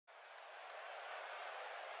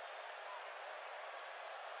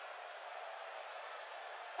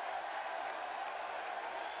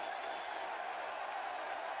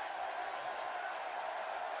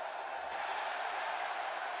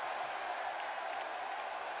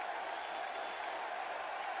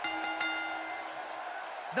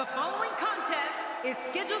The following contest is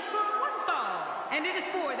scheduled for one fall, and it is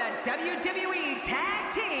for the WWE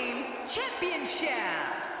Tag Team Championship.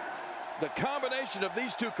 The combination of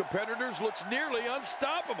these two competitors looks nearly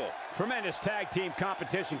unstoppable. Tremendous tag team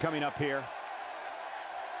competition coming up here.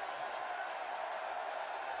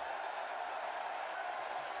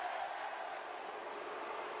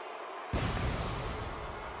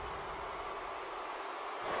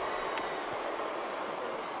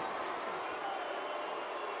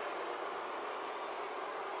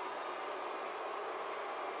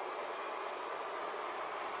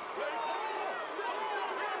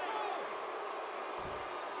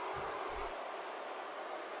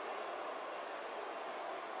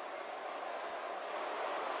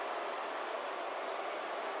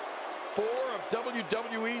 Four of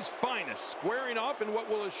WWE's finest squaring off in what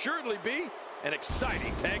will assuredly be an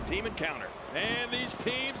exciting tag team encounter. And these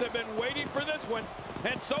teams have been waiting for this one,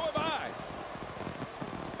 and so have I.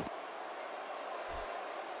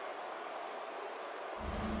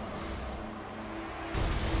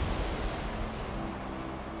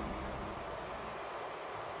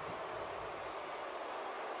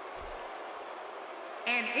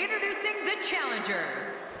 And introducing the challengers,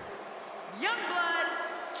 Youngblood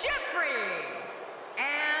Jeffrey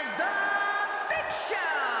and the Big Show.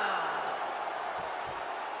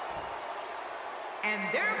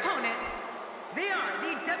 And their opponents, they are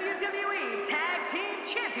the WWE Tag Team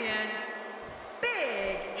Champions,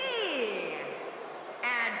 Big E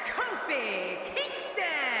and Kofi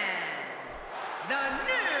Kingston, the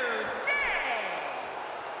New Day.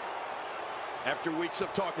 After weeks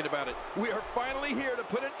of talking about it, we are finally here to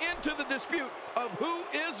put an end to the dispute of who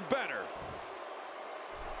is better.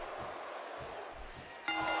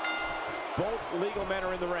 Both legal men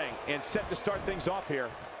are in the ring and set to start things off here.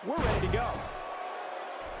 We're ready to go.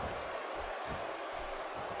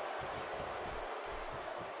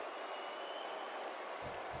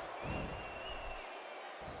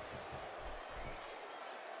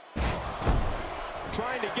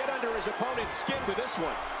 Trying to get under his opponent's skin with this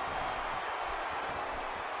one.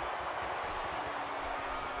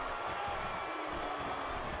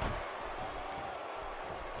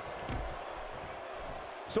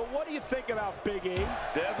 So what do you think about Big E?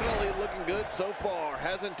 Definitely looking good so far.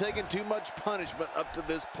 Hasn't taken too much punishment up to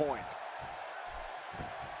this point.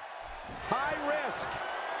 High risk.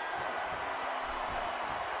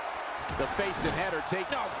 The face and head are taken.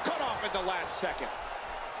 No, cut off at the last second.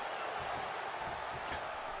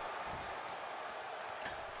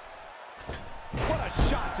 What a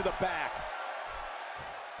shot to the back.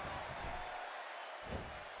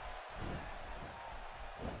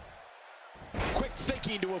 Quick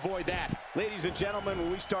thinking to avoid that. Ladies and gentlemen,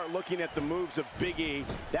 when we start looking at the moves of Big E,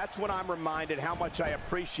 that's when I'm reminded how much I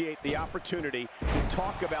appreciate the opportunity to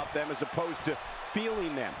talk about them as opposed to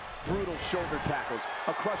feeling them. Brutal shoulder tackles,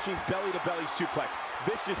 a crushing belly-to-belly suplex,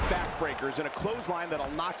 vicious backbreakers, and a clothesline that'll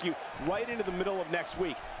knock you right into the middle of next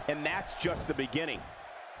week. And that's just the beginning.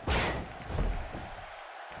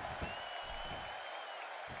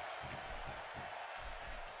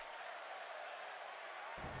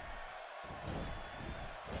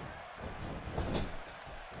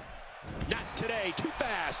 Today, too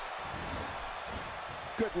fast.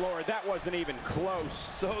 Good Lord, that wasn't even close.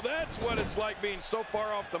 So that's what it's like being so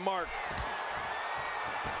far off the mark.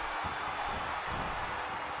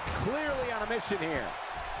 Clearly on a mission here.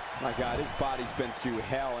 My God, his body's been through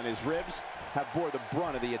hell, and his ribs have bore the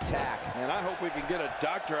brunt of the attack. And I hope we can get a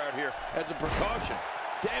doctor out here as a precaution.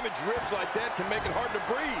 Damaged ribs like that can make it hard to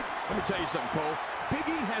breathe. Let me tell you something, Cole. Big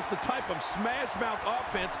E has the type of smash-mouth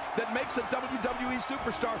offense that makes a WWE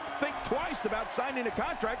superstar think twice about signing a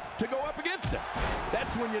contract to go up against him.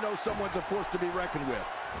 That's when you know someone's a force to be reckoned with.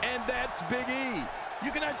 And that's Big E.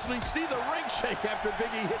 You can actually see the ring shake after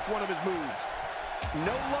Big E hits one of his moves.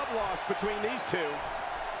 No love lost between these two.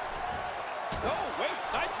 Oh, wait,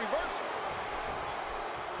 nice reversal.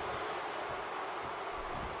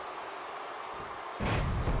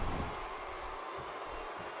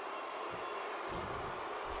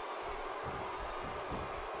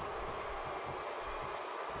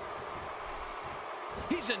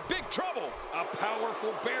 He's in big trouble. A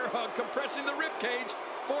powerful bear hug compressing the rib cage,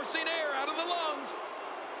 forcing air out of the lungs.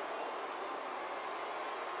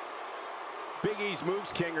 Big E's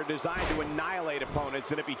moves, King, are designed to annihilate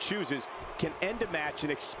opponents, and if he chooses, can end a match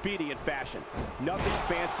in expedient fashion. Nothing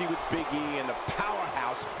fancy with Big E, and the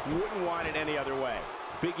powerhouse wouldn't want it any other way.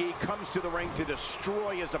 Big E comes to the ring to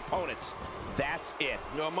destroy his opponents. That's it.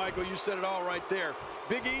 No, Michael, you said it all right there.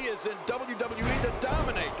 Big E is in WWE to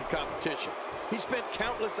dominate the competition. He spent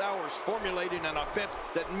countless hours formulating an offense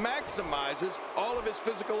that maximizes all of his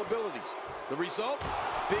physical abilities. The result?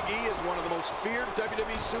 Big E is one of the most feared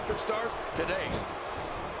WWE superstars today.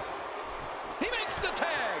 He makes the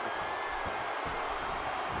tag.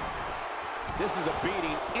 This is a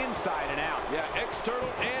beating inside and out. Yeah, external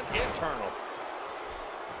and internal.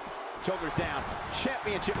 Shoulders down.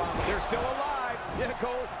 Championship on them. They're still alive. Yeah,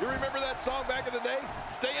 Cole, you remember that song back in the day?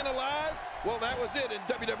 Staying Alive? Well, that was it in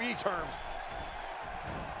WWE terms.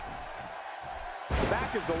 The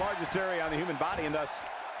back is the largest area on the human body and thus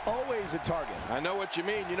always a target. I know what you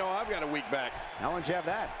mean. You know, I've got a weak back. How long did you have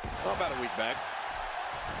that? Well, about a week back.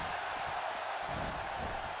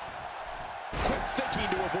 Quick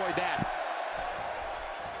thinking to avoid that.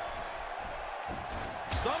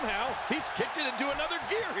 Somehow, he's kicked it into another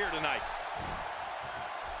gear here tonight.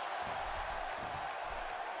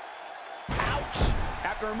 Ouch!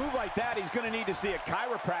 After a move like that, he's going to need to see a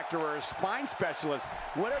chiropractor or a spine specialist,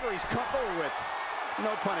 whatever he's comfortable with.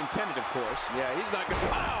 No pun intended, of course. Yeah, he's not going to...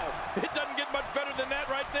 Wow! It doesn't get much better than that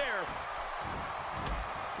right there.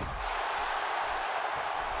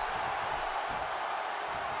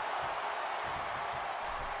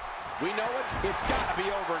 We know it's got to be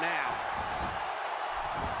over now.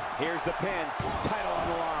 Here's the pin. Title on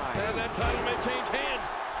the line. And that title may change hands.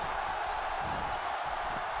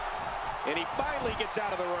 And he finally gets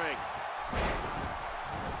out of the ring.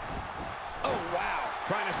 Oh, wow.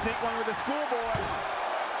 Trying to sneak one with a schoolboy.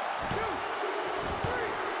 2, 3.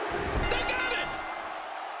 They got it!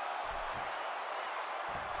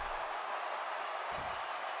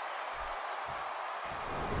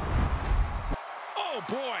 Oh,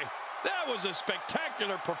 boy. That was a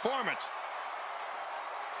spectacular performance.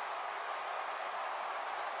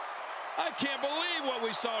 I can't believe what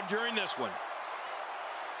we saw during this one.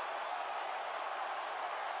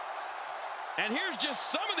 And here's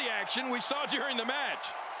just some of the action we saw during the match.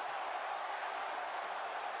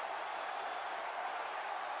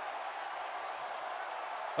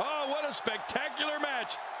 Oh, what a spectacular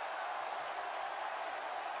match.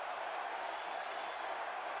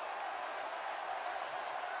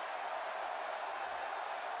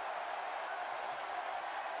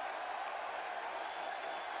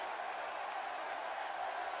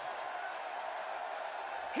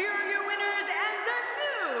 Here are your winners and the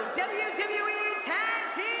new WWE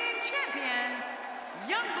Tag Team Champions,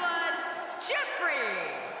 Youngblood,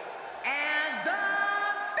 Jeffrey, and The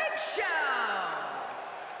Big Show.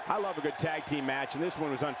 I love a good tag team match, and this one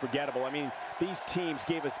was unforgettable. I mean, these teams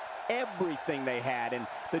gave us everything they had, and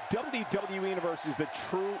the WWE Universe is the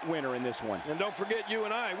true winner in this one. And don't forget, you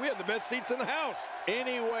and I, we had the best seats in the house.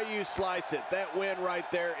 Any way you slice it, that win right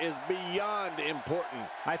there is beyond important.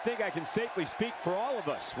 I think I can safely speak for all of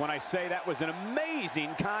us when I say that was an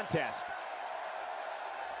amazing contest.